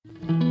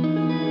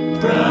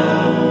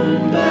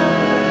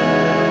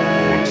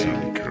What's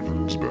in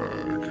Kevin's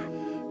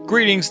bag?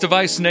 Greetings,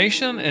 Device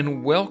Nation,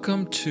 and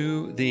welcome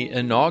to the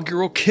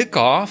inaugural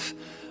kickoff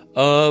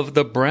of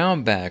the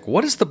Brown Bag.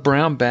 What is the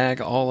Brown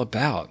Bag all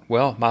about?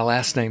 Well, my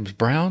last name's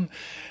Brown.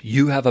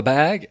 You have a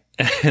bag,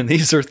 and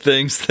these are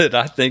things that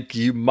I think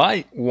you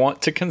might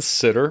want to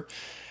consider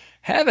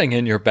having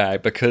in your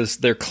bag because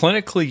they're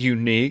clinically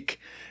unique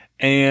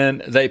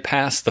and they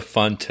pass the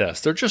fun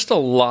test. They're just a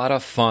lot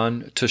of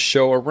fun to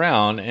show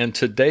around, and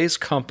today's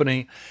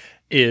company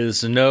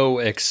is no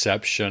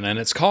exception, and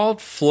it's called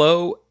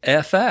Flow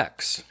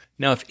FX.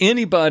 Now, if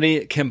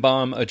anybody can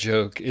bomb a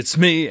joke, it's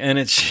me, and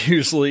it's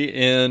usually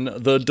in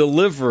the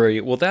delivery.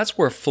 Well, that's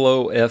where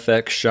Flow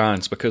FX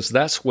shines because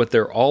that's what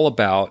they're all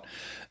about,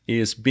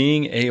 is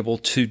being able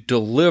to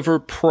deliver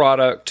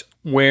product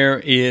where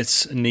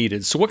it's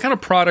needed. So what kind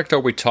of product are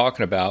we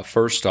talking about?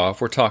 First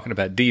off, we're talking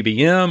about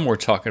DBM, we're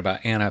talking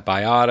about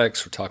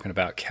antibiotics, we're talking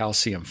about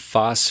calcium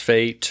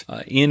phosphate,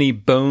 any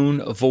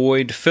bone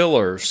void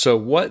fillers. So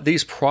what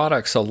these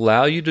products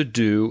allow you to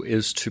do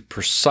is to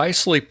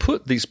precisely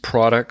put these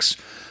products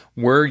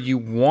where you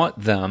want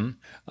them.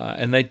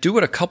 And they do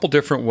it a couple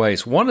different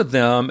ways. One of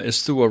them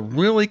is through a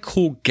really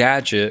cool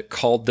gadget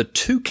called the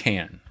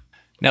Toucan.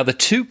 Now, the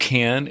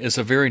Toucan is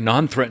a very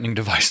non-threatening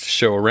device to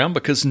show around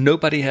because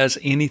nobody has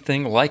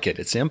anything like it.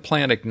 It's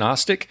implant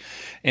agnostic,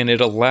 and it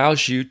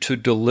allows you to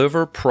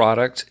deliver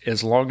product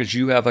as long as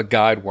you have a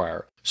guide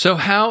wire. So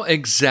how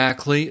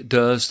exactly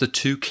does the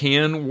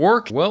Toucan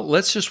work? Well,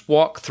 let's just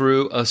walk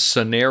through a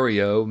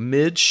scenario.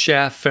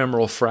 Mid-shaft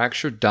femoral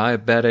fracture,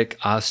 diabetic,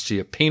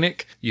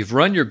 osteopenic. You've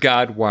run your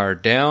guide wire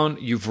down,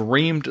 you've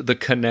reamed the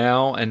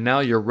canal, and now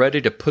you're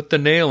ready to put the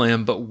nail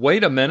in. But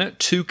wait a minute,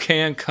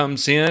 Toucan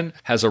comes in,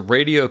 has a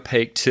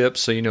radiopaque tip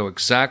so you know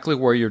exactly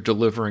where you're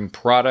delivering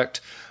product,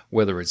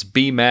 whether it's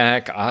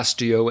BMAC,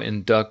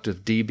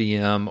 osteoinductive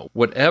DBM,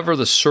 whatever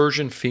the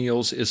surgeon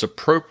feels is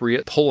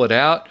appropriate, pull it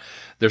out.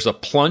 There's a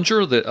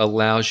plunger that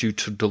allows you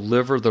to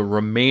deliver the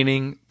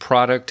remaining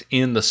product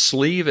in the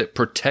sleeve. It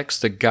protects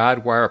the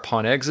guide wire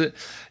upon exit.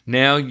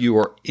 Now you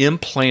are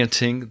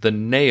implanting the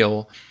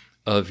nail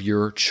of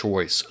your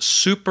choice.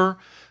 Super,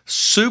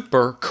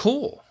 super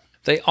cool.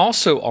 They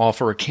also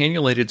offer a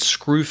cannulated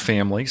screw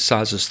family,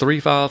 sizes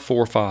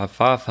 3.5, 4.5,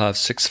 5.5,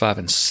 6.5,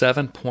 and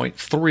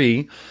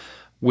 7.3,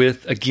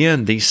 with,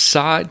 again, these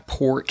side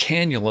port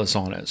cannulas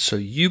on it. So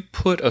you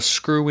put a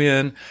screw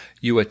in,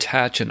 you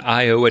attach an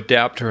IO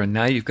adapter, and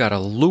now you've got a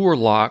luer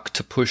lock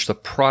to push the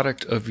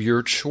product of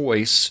your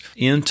choice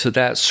into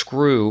that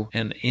screw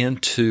and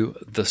into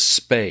the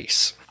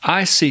space.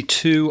 I see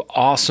two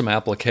awesome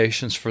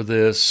applications for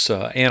this.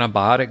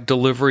 Antibiotic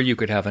delivery, you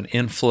could have an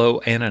inflow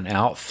and an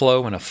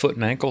outflow in a foot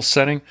and ankle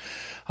setting.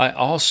 I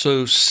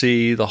also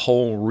see the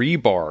whole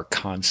rebar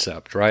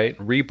concept, right?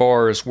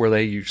 Rebar is where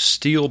they use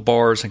steel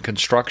bars in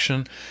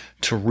construction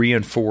to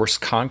reinforce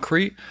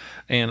concrete.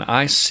 And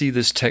I see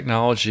this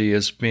technology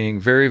as being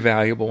very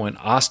valuable in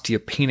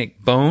osteopenic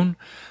bone,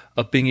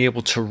 of being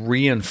able to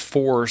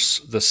reinforce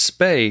the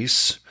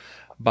space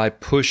by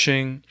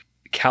pushing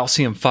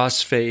calcium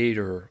phosphate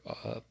or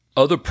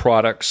other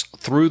products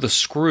through the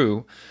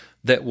screw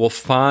that will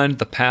find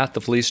the path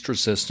of least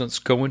resistance,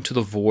 go into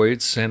the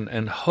voids,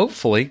 and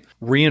hopefully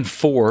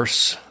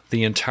reinforce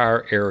the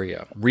entire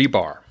area.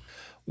 Rebar.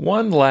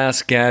 One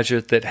last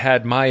gadget that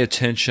had my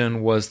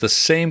attention was the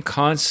same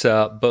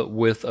concept, but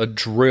with a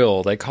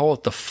drill. They call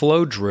it the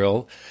Flow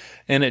Drill,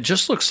 and it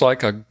just looks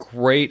like a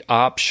great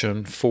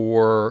option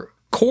for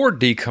cord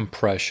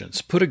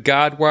decompressions. Put a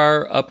guide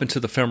wire up into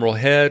the femoral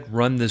head,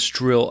 run this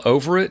drill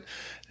over it.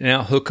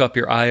 Now hook up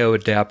your IO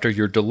adapter,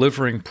 you're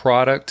delivering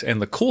product,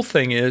 and the cool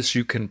thing is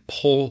you can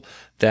pull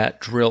that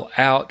drill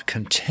out,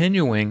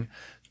 continuing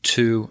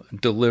to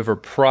deliver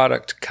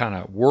product, kind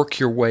of work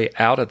your way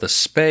out of the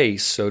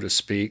space, so to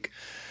speak.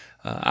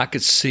 I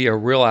could see a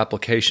real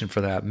application for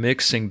that,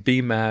 mixing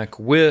BMAC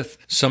with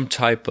some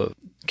type of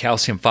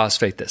calcium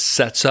phosphate that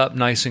sets up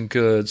nice and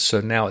good, so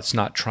now it's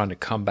not trying to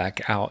come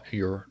back out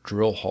your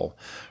drill hole.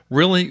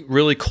 Really,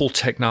 really cool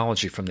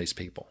technology from these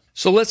people.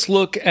 So let's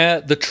look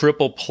at the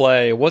triple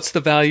play. What's the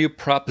value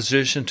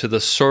proposition to the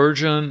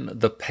surgeon,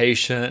 the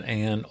patient,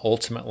 and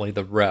ultimately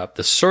the rep?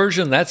 The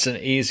surgeon, that's an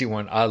easy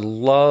one. I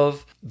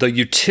love the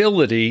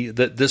utility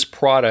that this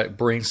product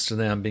brings to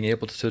them, being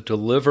able to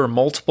deliver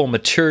multiple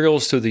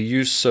materials through the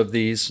use of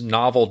these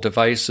novel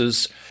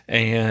devices,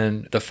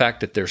 and the fact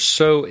that they're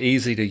so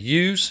easy to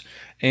use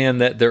and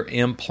that they're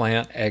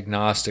implant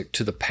agnostic.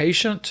 To the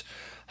patient,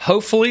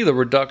 hopefully the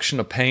reduction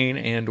of pain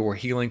and or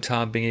healing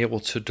time, being able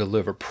to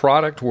deliver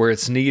product where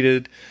it's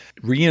needed,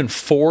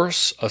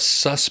 reinforce a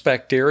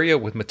suspect area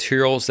with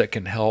materials that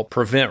can help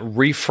prevent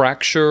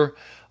refracture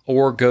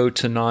or go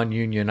to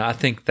non-union. I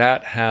think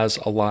that has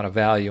a lot of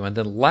value. And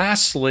then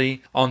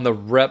lastly, on the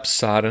rep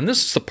side, and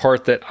this is the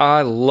part that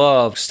I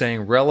love,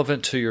 staying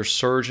relevant to your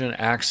surgeon,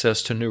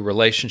 access to new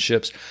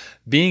relationships,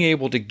 being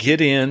able to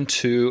get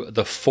into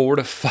the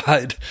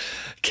fortified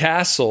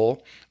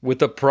castle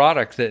with a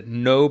product that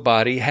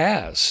nobody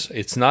has.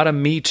 It's not a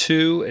me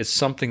too. It's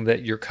something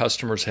that your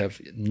customers have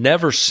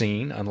never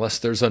seen unless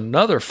there's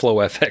another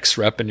FlowFX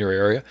rep in your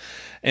area.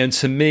 And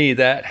to me,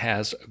 that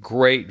has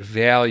great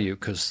value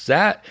because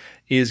that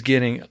is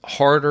getting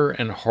harder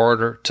and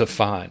harder to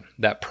find.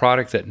 That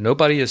product that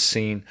nobody has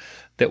seen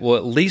that will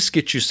at least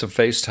get you some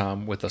face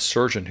time with a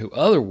surgeon who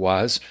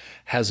otherwise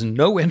has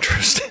no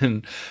interest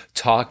in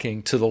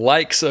talking to the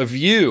likes of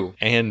you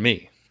and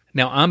me.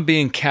 Now, I'm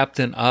being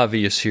Captain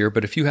Obvious here,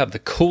 but if you have the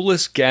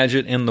coolest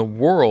gadget in the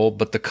world,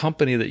 but the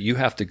company that you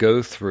have to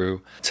go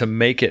through to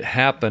make it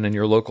happen in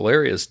your local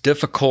area is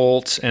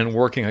difficult and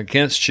working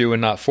against you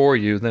and not for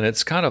you, then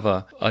it's kind of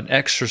an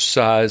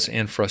exercise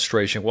in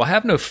frustration. Well,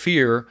 have no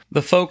fear.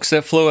 The folks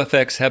at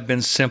FlowFX have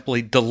been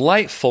simply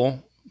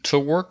delightful to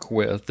work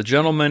with. The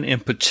gentleman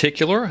in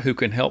particular who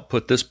can help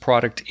put this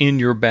product in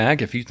your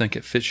bag if you think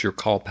it fits your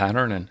call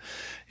pattern and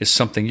is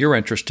something you're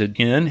interested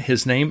in.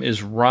 His name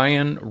is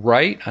Ryan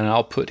Wright, and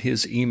I'll put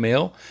his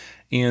email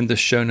in the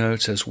show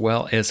notes as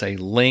well as a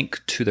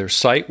link to their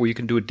site where you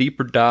can do a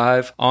deeper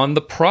dive on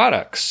the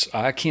products.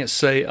 I can't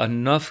say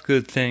enough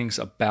good things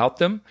about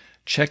them.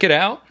 Check it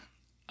out.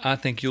 I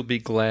think you'll be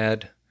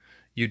glad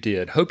you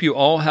did. Hope you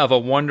all have a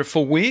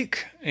wonderful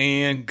week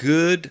and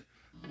good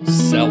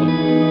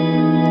selling.